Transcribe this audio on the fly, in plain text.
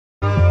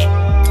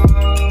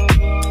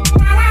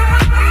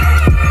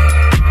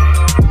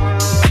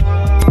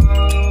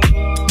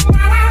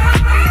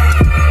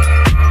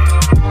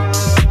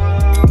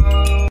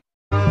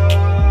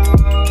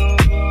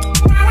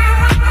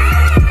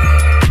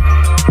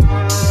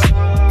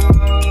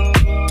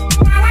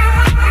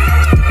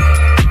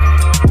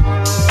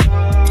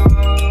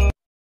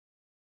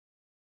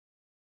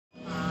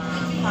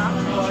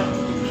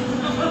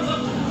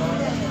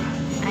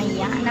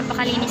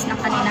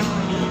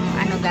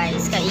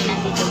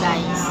nandito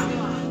guys.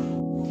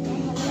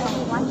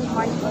 Good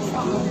morning po sa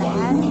inyo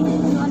lahat. If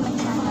you want my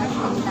channel,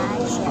 please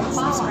like, share,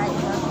 subscribe.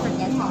 Don't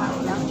forget to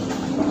mag-vlog na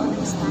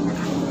mag-bonus na ng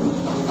aking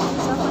video.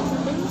 So for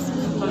today's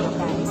video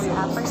guys,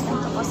 first time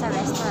ko po sa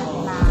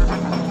restaurant na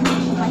kakainan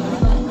ng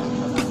ngayon.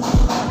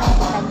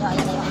 Nakikita nyo,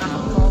 ayan na yung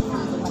aking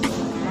coffee.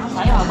 Dumating na.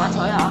 Saya ba?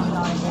 Saya?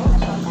 In-order na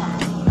po na.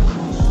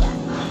 Ayan.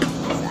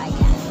 So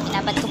ayan.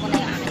 Inabad ko muna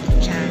yung aking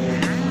kutsara.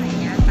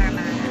 Ayan. Para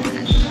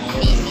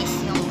ma-linis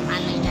yung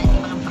ano dyan,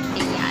 yung mga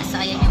bakterya. So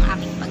ayan yung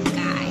aking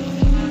pagkain.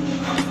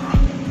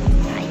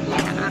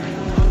 Ayan ang aking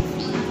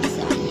coffee.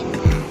 So ayan na.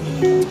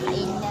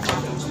 Kainin na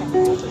natin siya.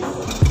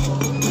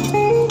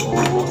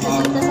 So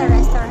dito sa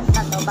restaurant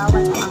na to,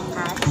 bawal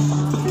umangkat.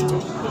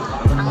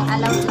 Ang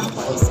allowed lang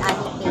po is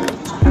alipay.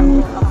 Tsaka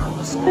purong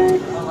almusal.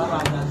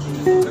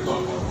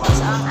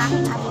 So ang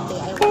aking alipay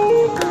ay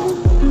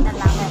na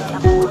lang meron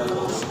ako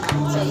almusal.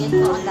 So yun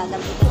po ang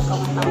gagamitin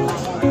kong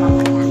pambayad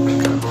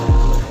mamaya.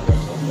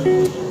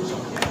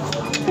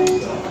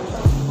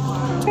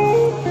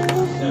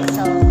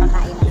 So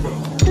makain na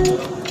tayo.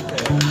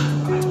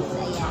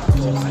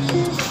 So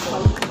ayan.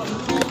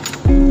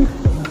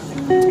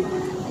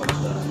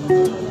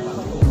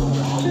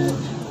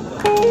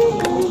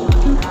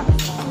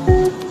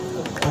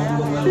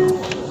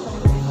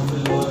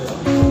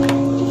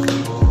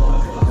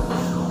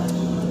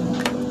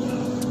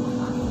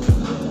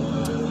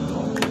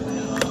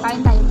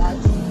 Kain tayo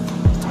guys.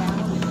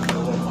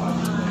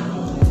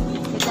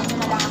 Bigyan nyo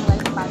na lang ang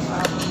guys para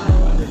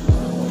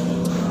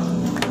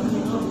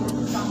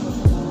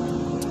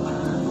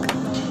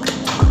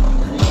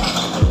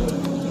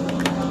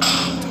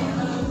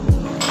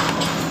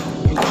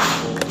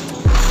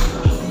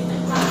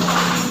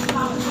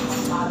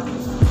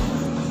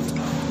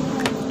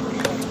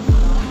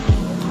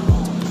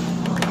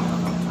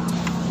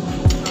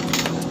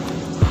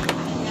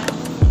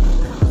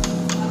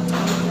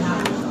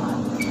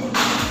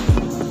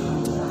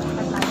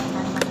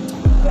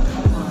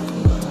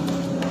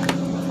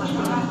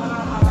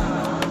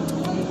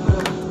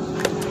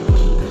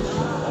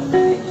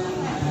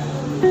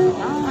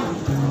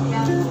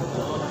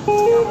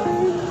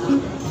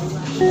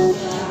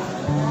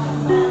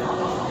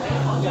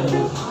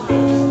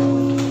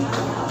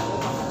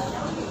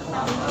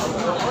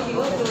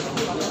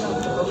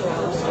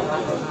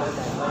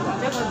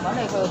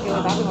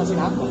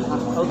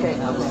Okay.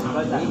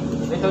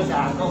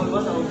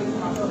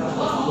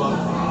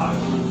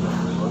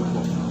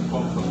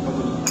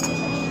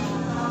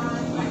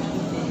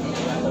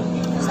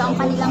 so ang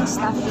kanilang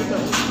staff dito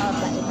is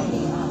mabait.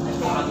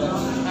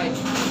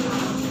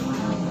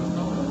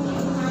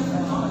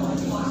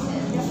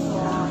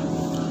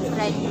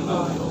 Friendly.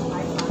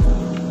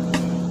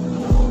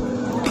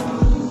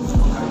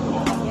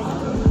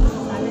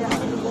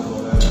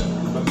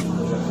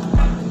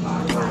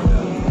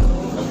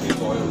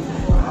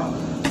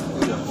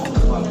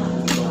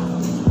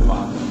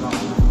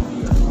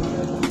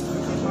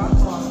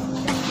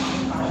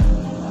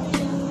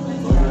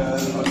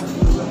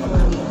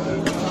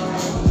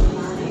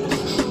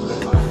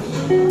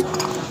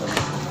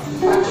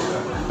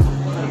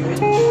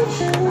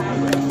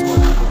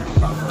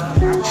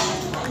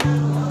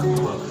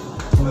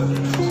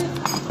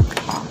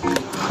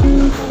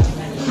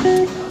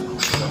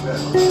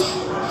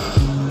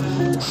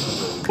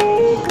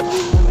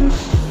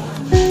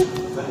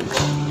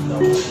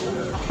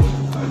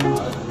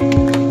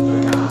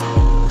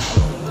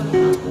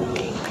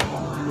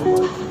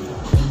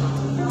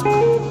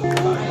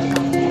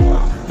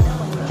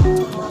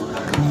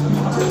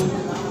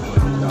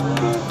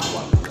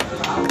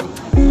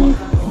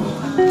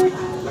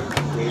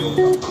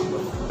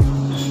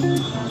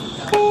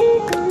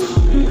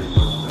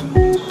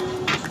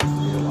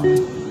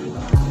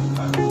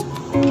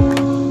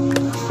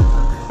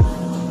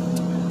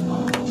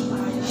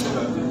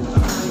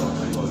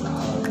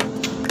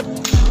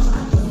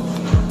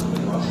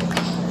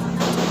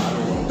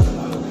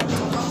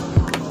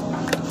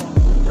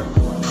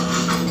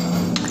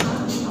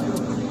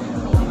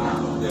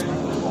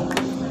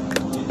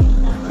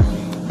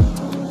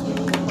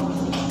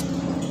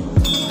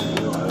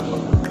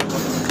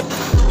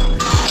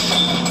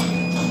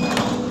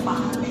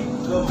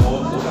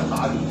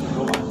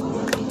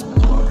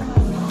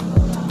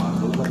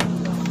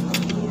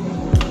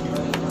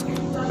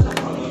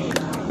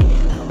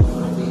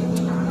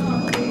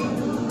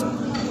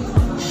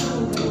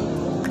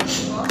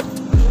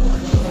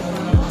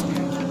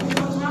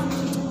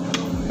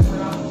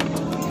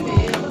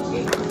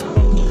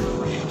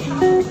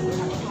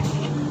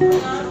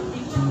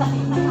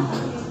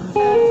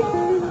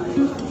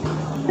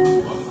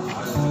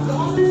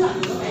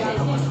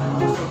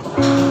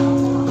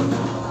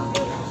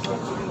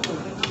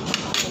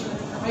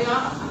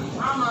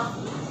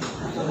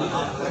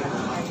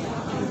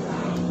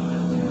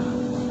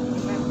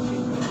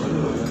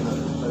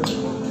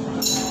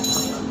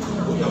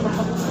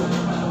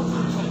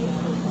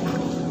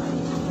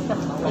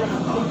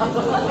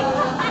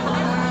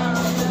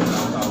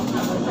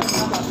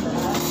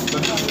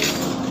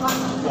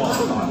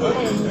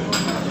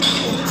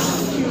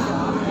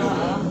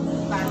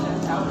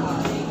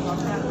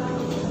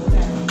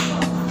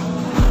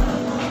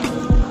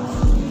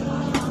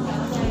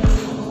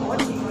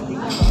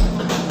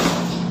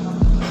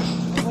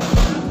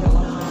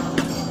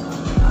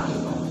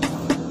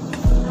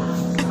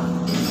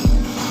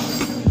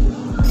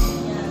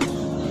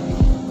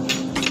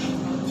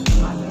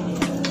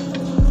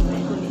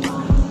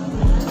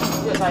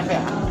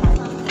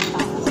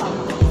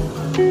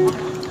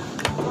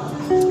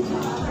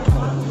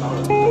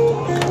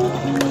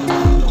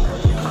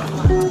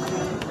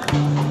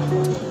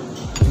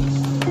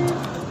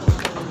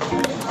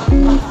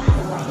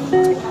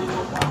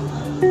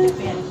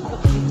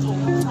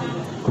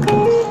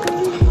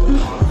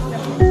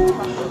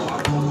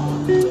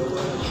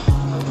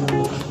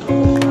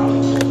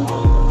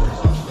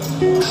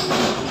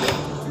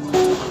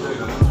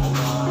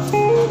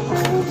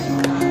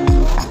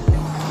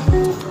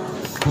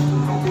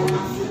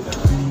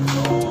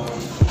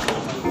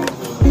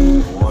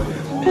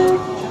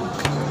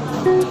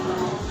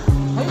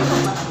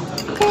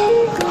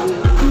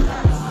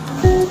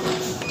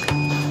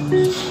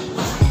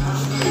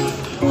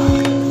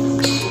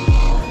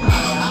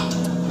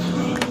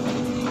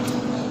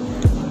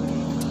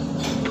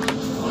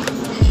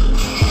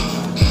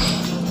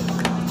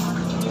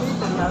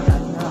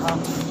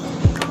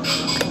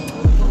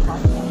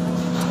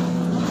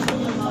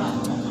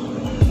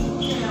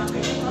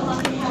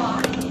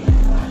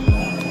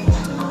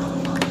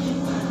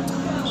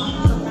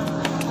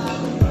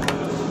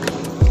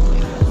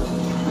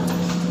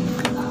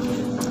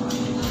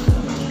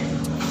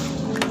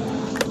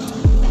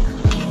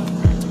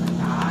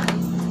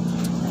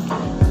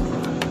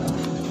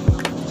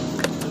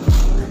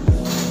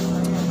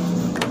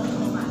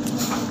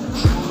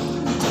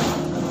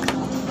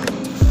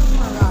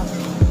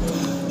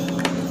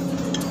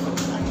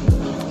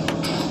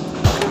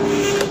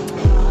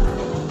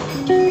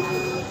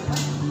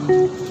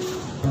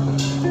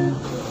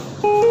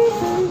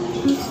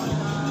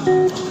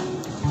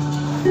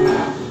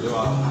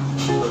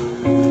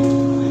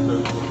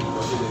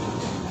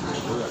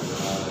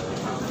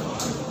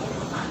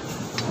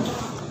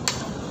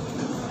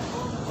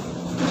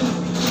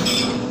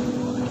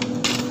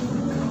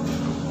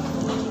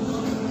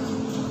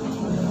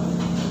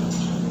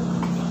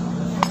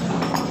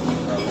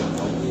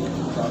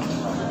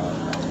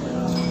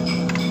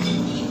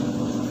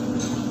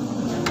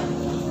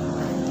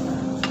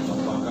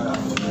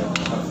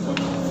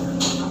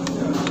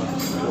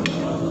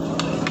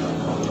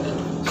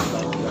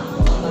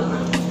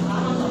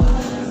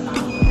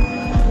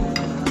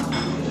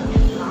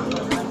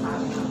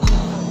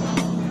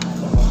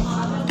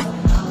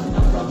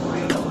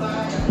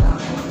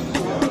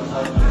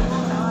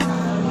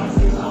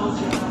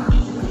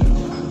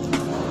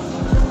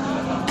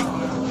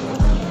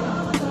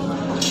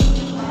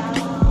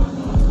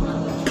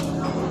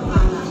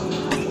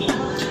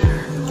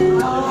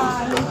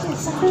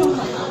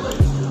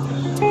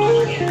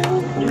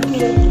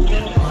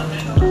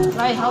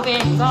 Ay, okay,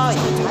 guys.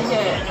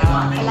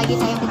 Lagi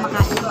tayong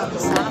kumakain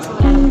mag-isa kasi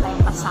wala naman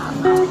tayong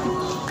kasama.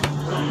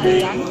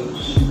 Ayan.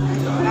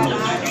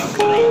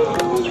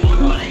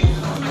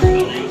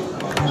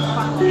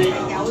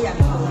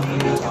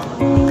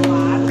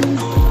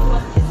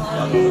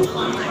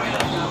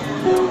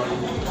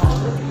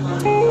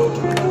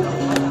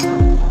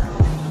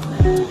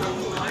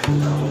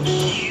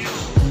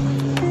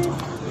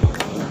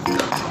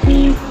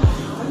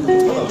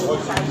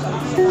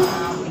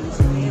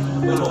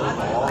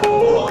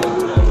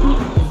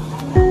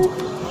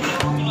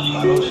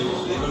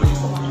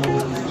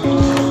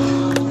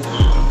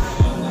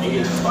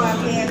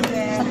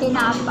 Sa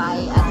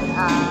tinapay at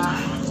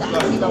sa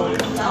itlog,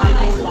 sa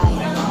kulay,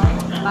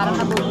 parang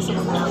nabubusog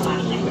na ako.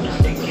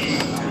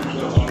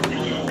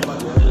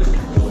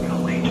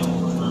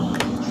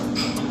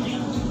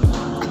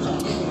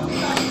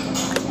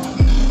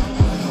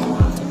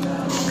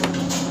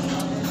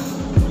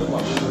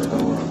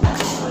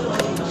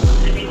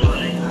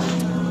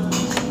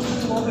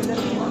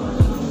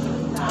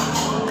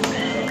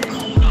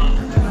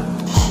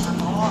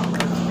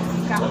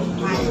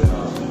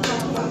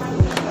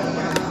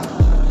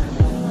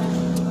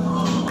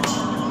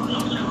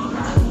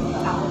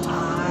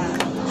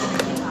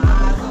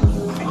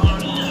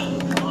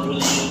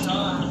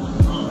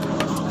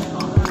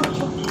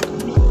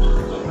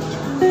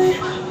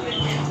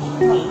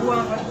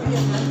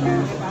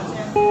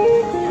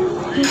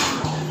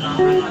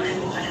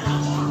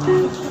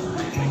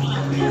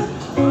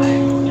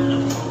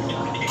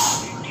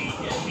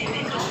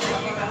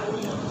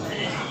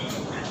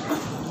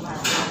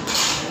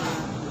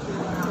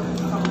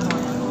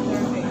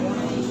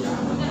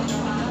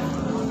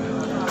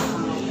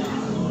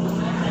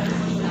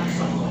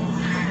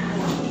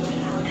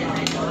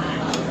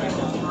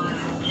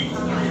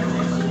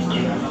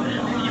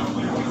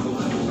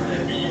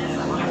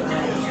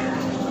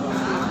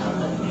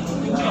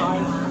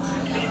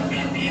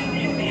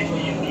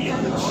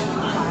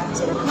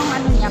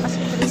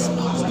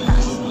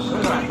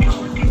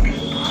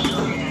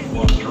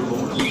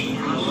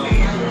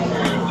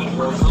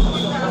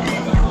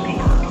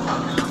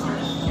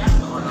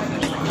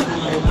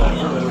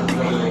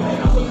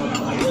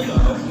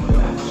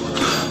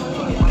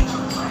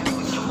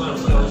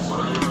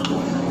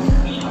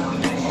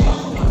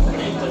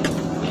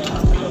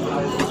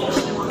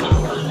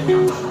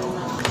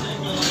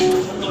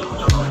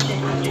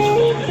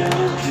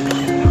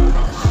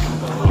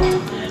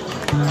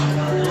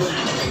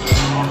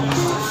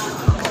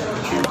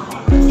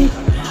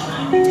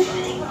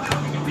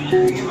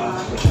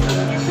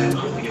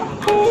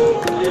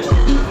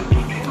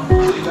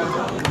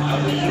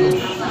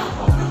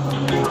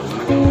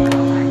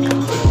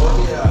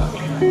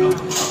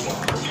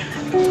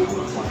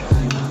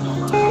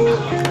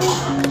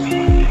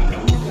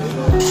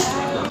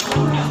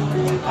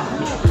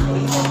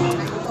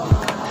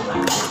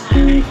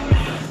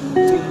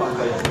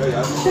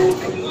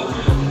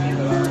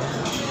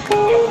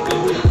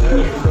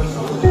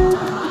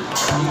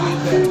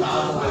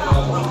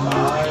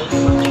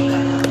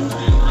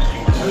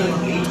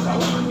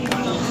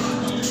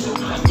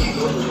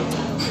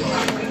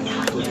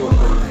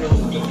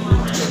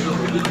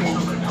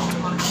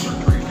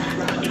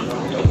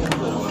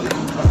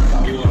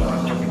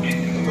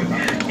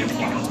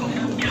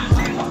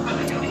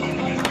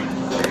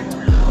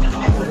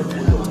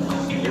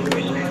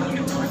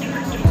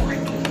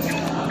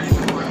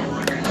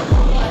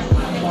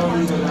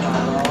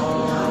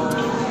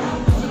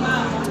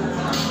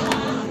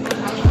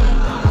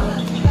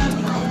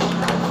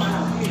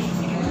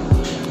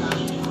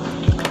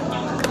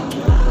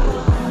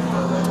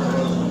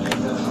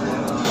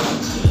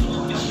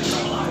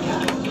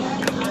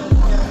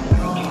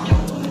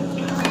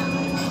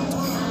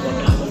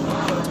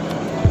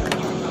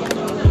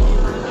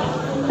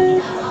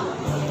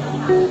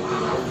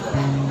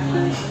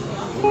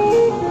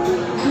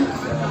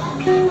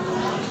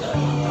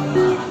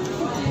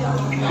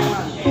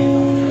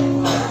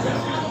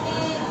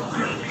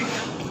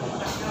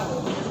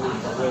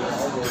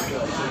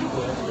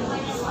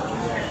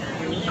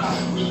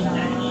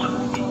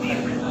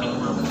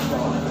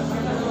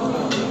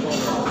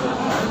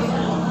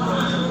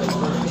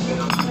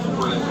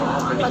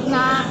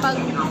 Pag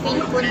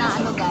feel ko na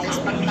ano guys,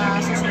 pag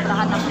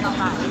nasusobrahan ako ng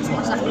kain,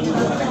 sumasakit na.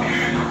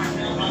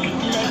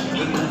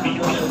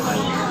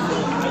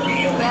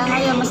 Kaya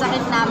ngayon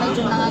masakit na,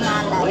 medyo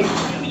nangangalay.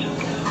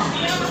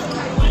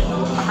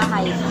 Baka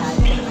high blood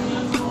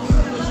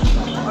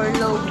or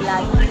low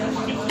blood.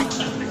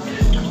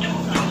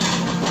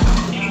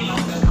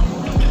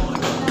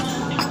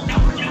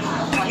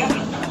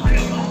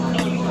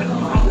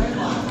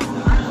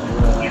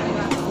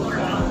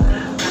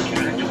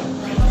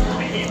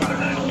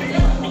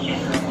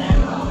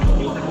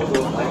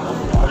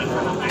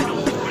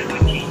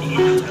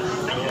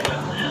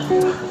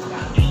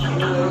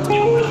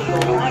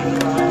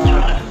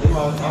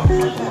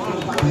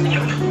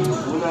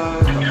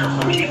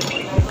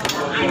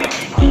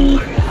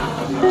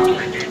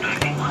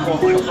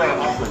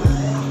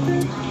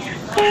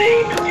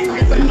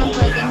 Hindi ko naman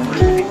pwedeng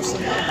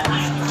binusin na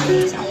guys.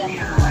 Sayang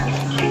naman.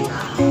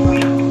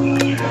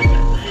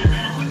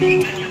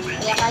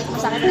 Kaya kahit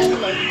masakit na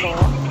yung leg ko,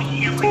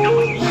 yung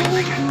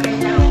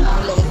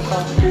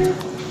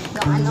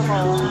ano ko,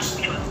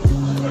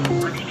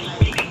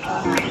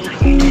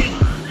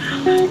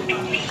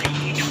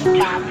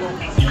 tapo.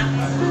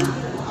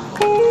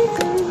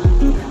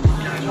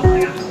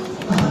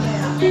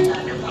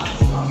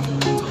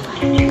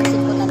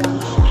 Isin ko na lang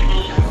siya.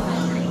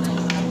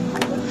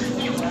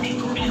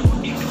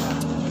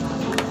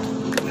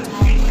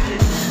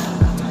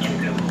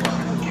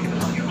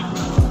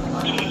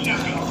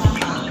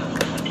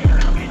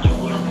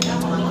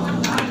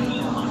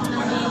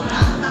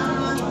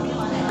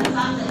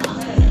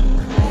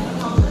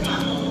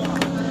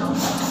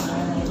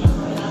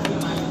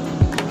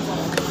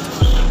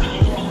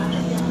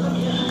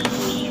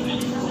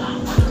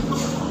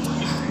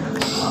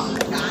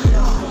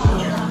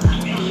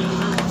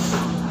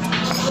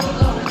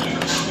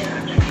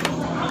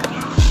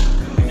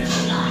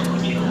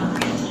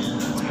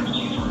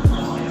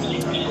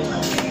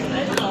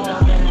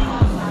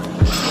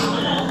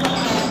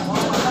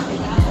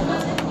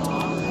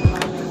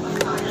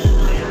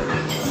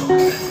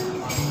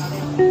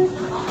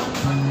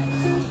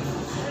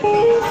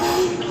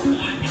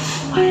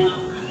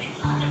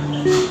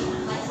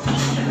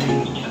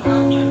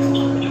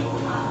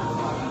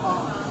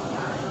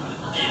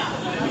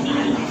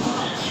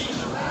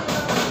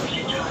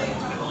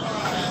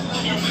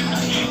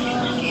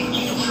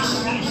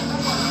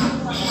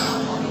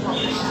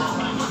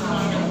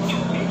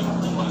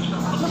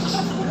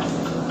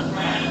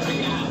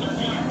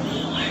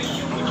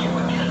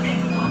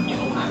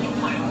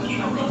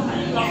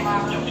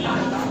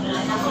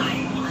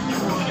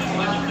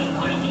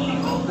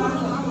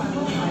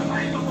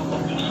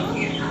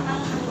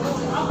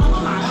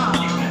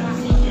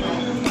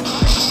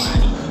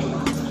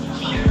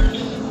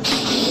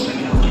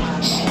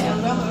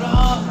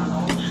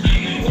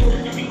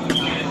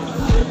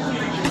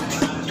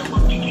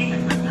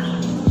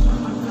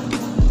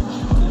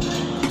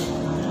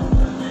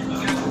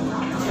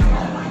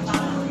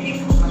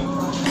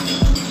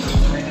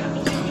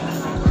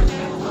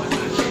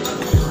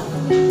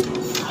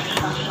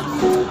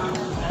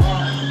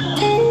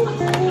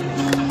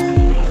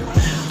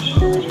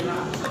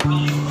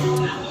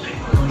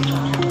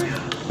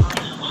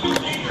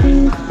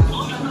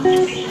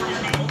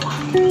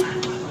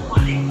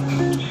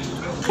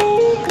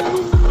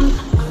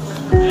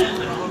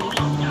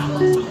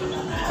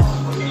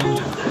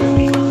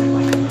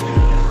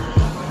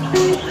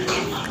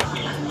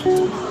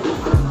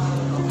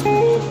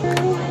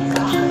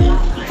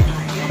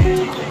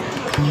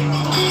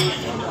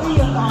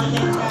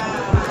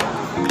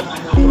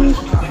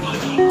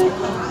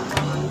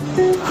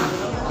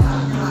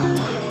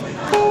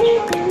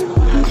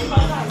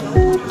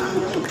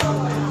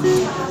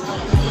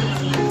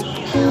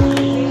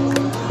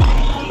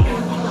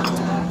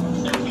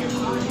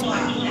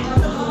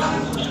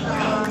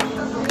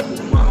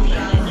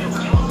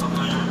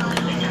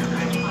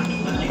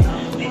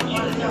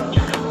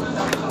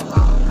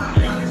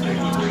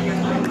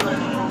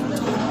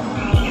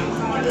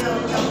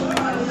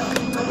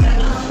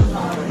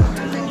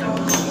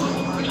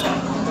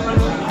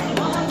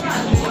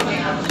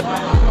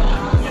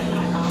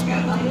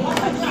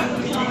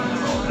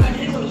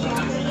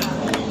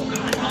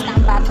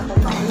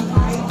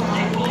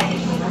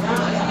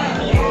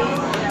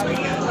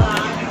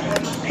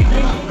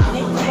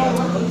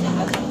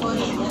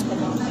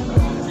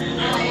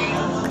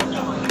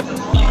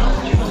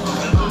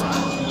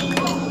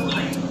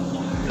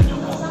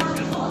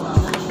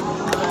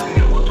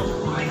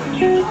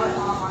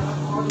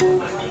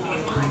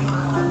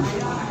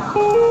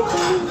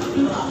 Hỏi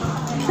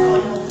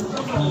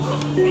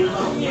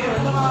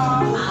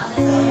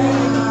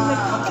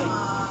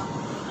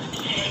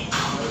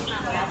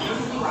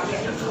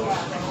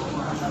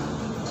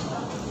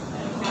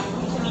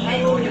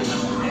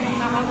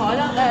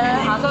đó,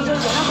 họ tôi cho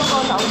nó có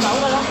con đậu đậu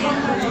rồi đó.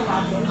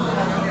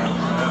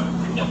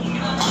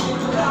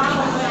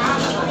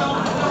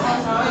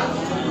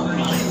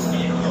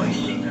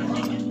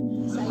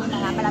 So yun na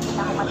nga, malapit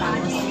ako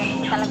matapos.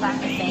 Yun talaga ang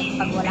effect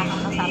pag wala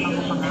kang kasamang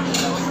kumakain.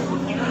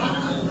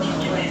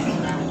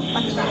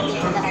 Pati na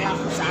dito dahil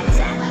ako saan.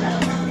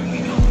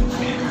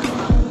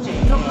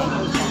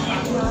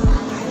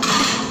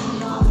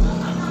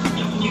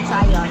 So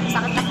ayun,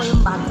 sakit na po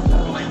yung bago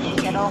ko.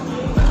 Pero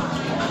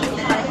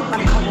pare ko pa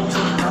rin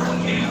ubusin ko.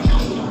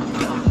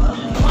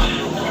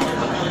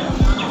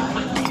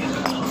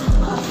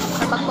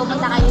 So pag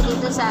pumunta kayo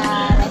dito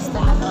sa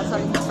restaurant na to,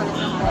 solid na solid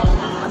yung pera.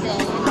 Kasi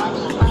yun na,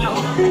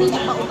 hindi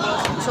nyo pa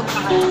ubos. Busog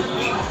na kayo.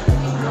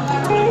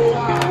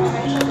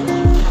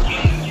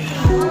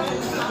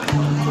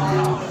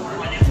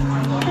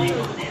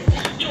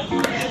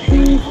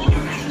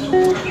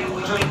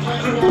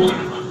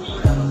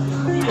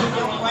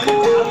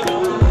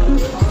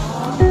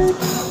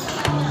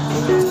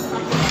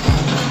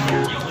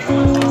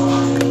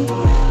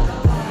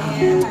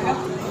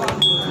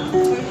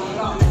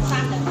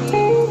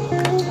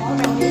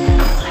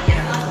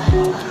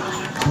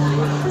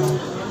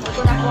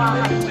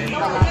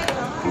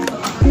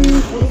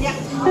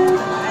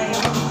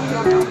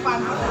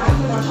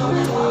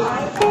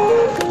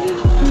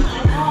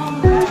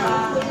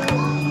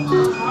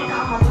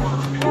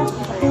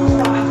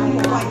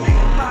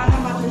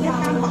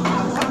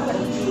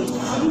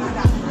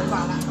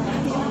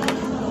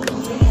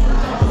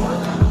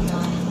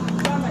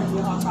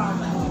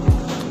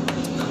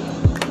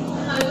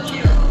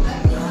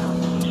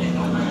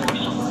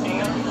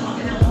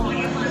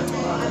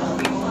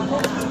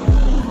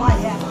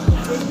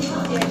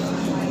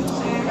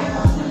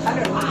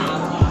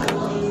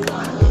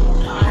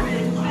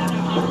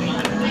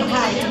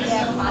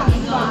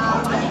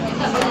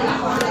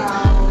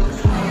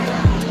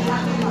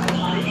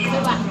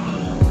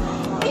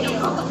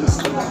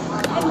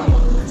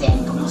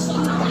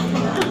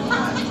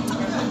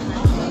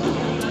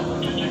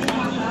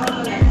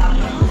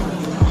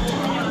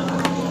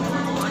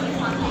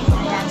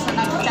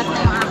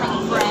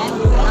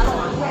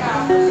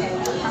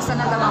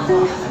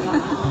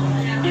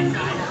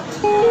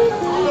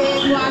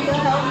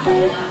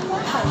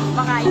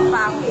 Makain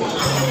pa ako.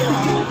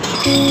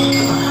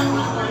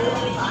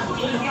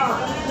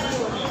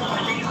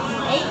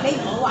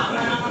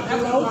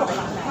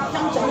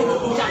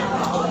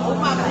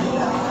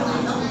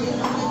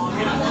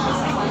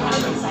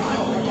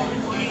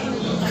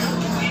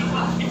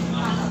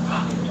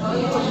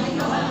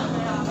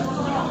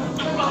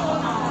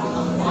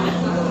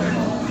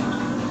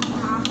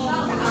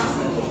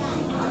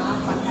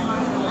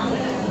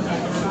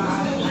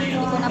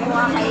 Hindi ko na po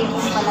kakainin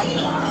yung balat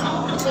niya.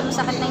 Kasi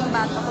masakit na yung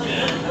bato ko.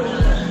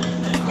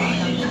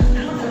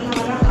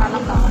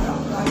 Alam ka.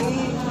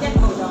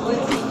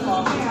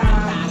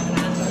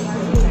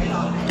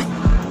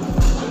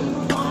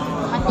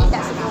 Mantika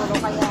siguro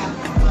kaya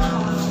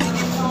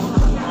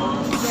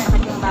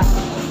sakit yung bato.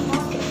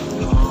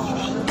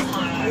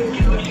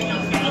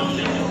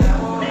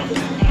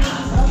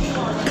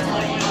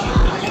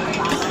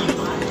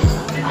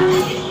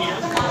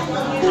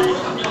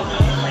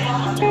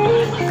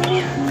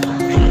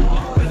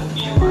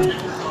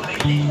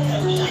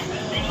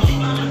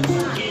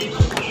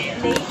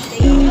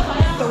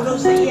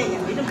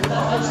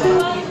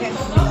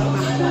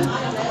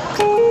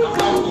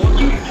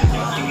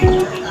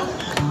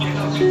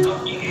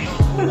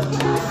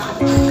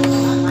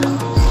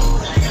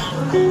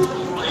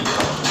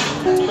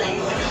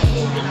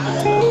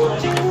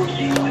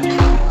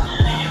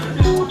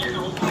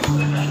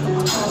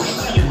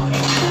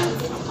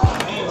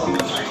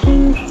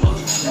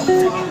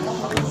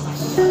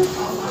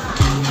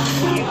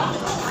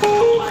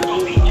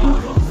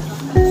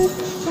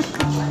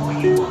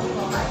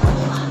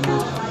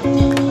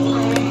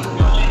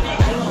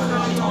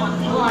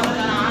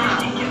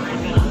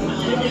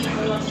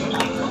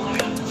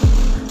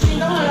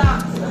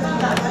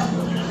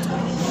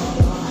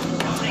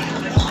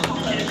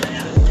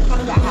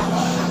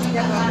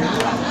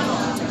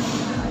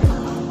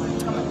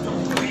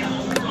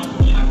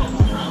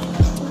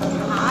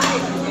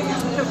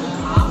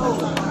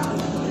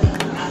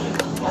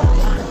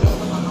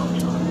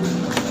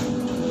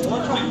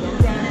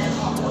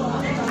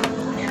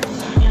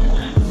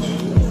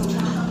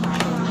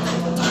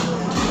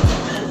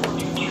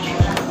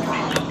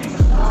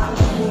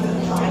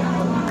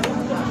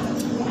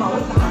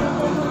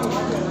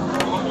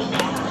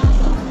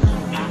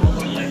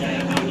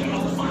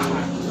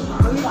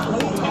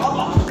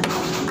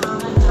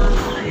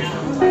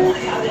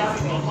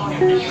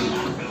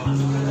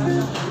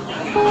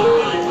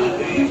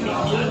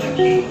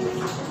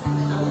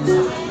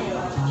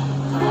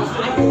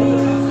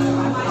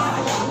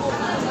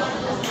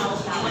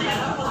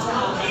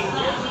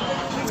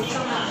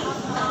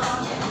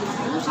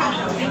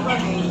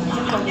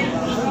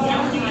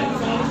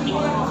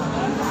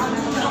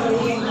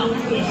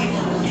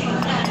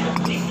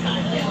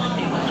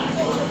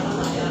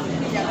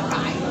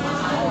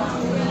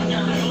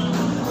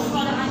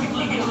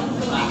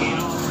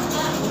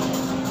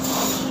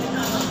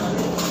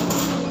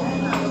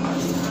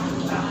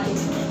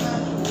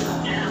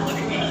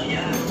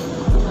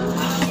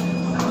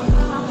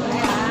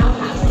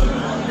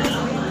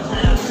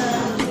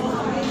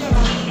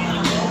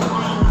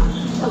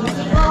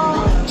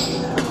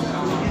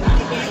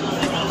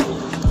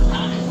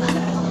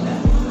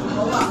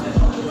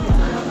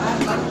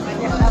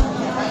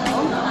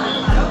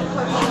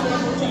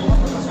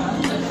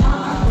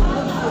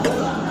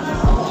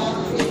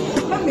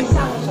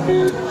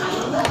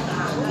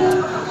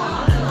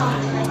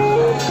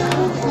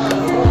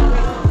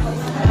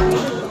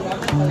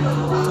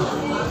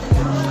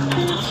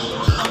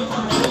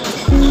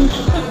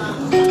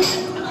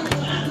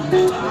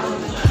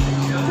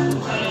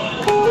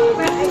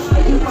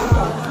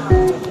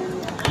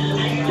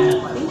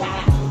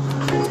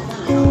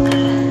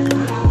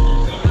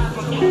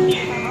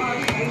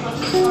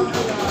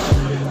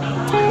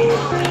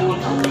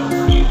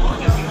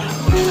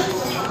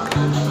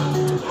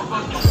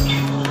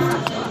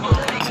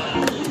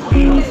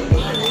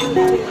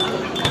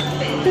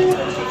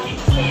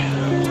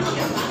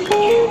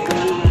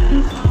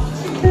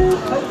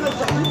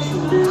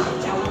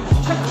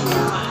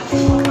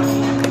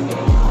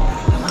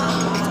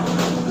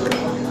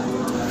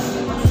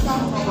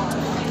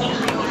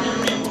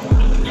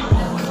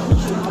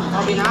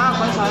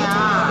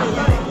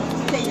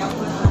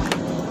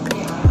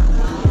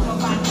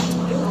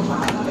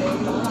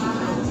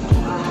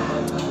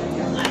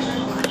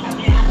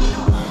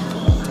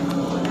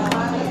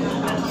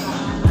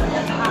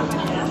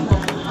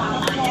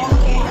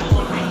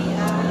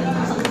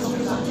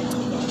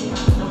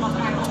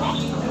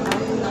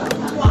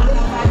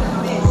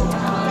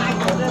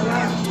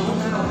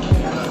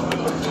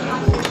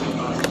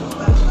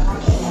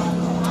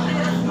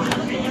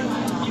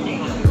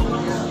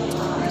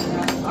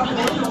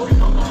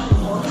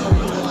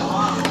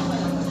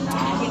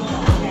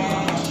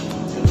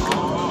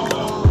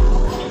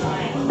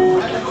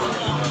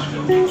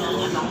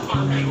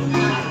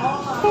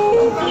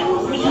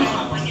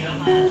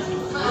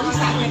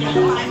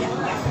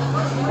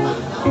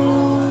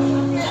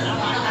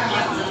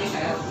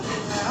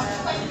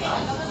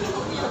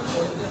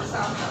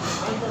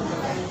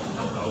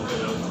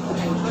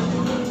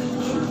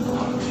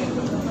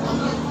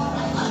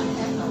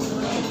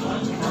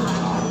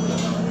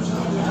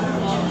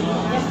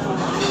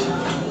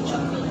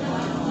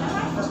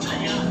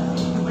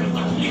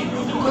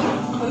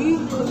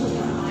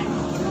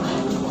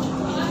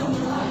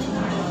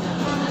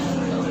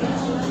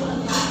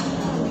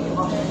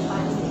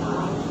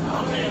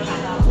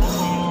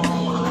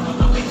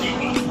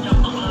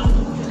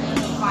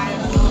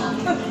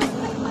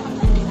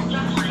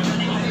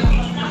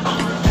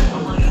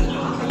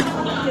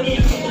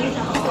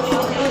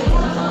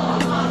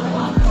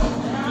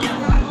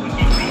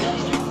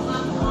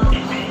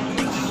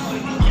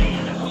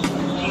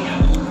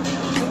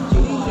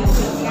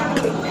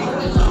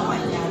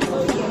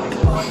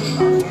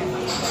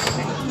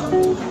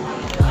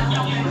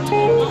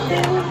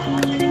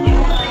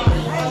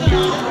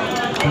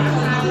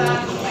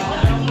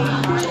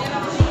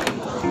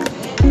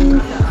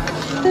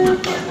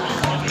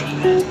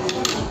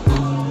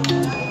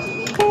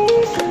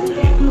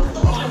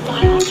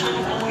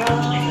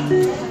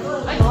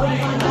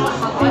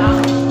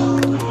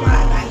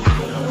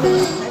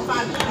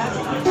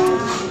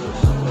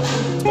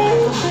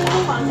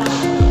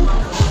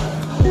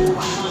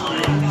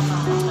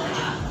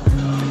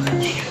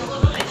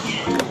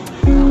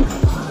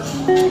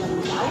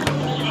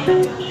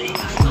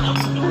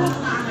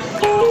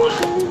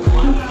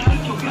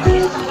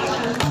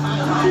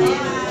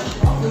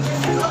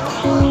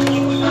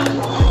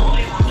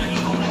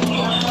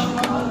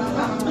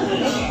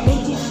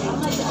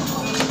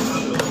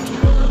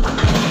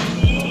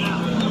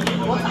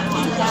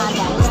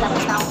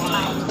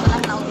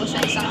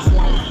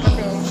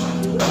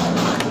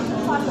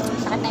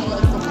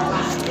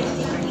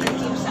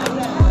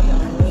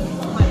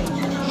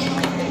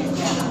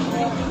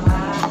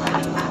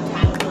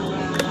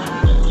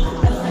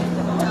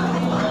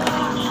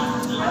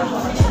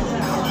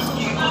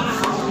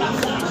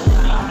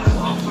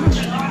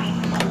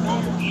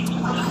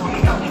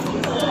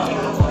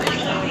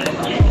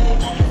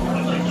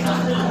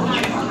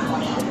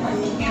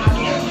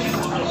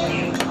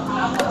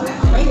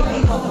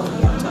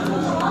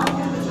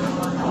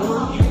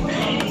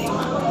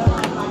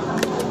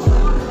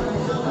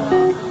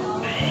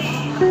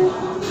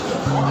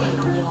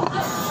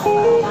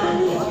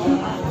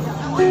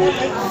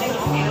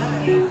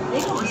 你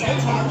唔使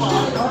請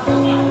我。